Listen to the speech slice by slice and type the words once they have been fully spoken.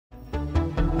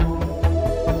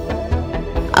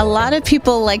A lot of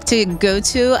people like to go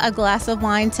to a glass of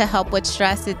wine to help with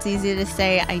stress. It's easy to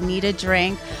say, I need a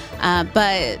drink.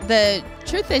 But the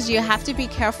truth is you have to be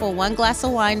careful. One glass of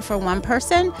wine for one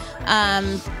person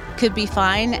could be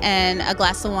fine, and a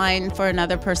glass of wine for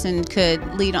another person could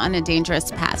lead on a dangerous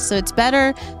path. So it's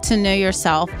better to know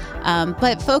yourself,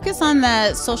 but focus on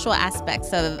the social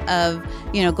aspects of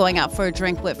going out for a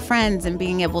drink with friends and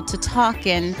being able to talk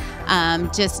and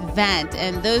just vent.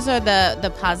 And those are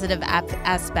the positive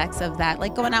aspects of that,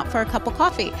 like going out for a cup of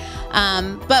coffee.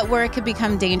 But where it could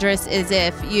become dangerous is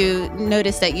if you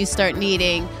notice that you start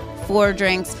needing 4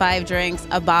 drinks, 5 drinks,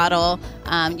 a bottle,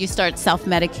 you start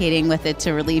self-medicating with it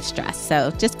to relieve stress.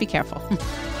 So just be careful.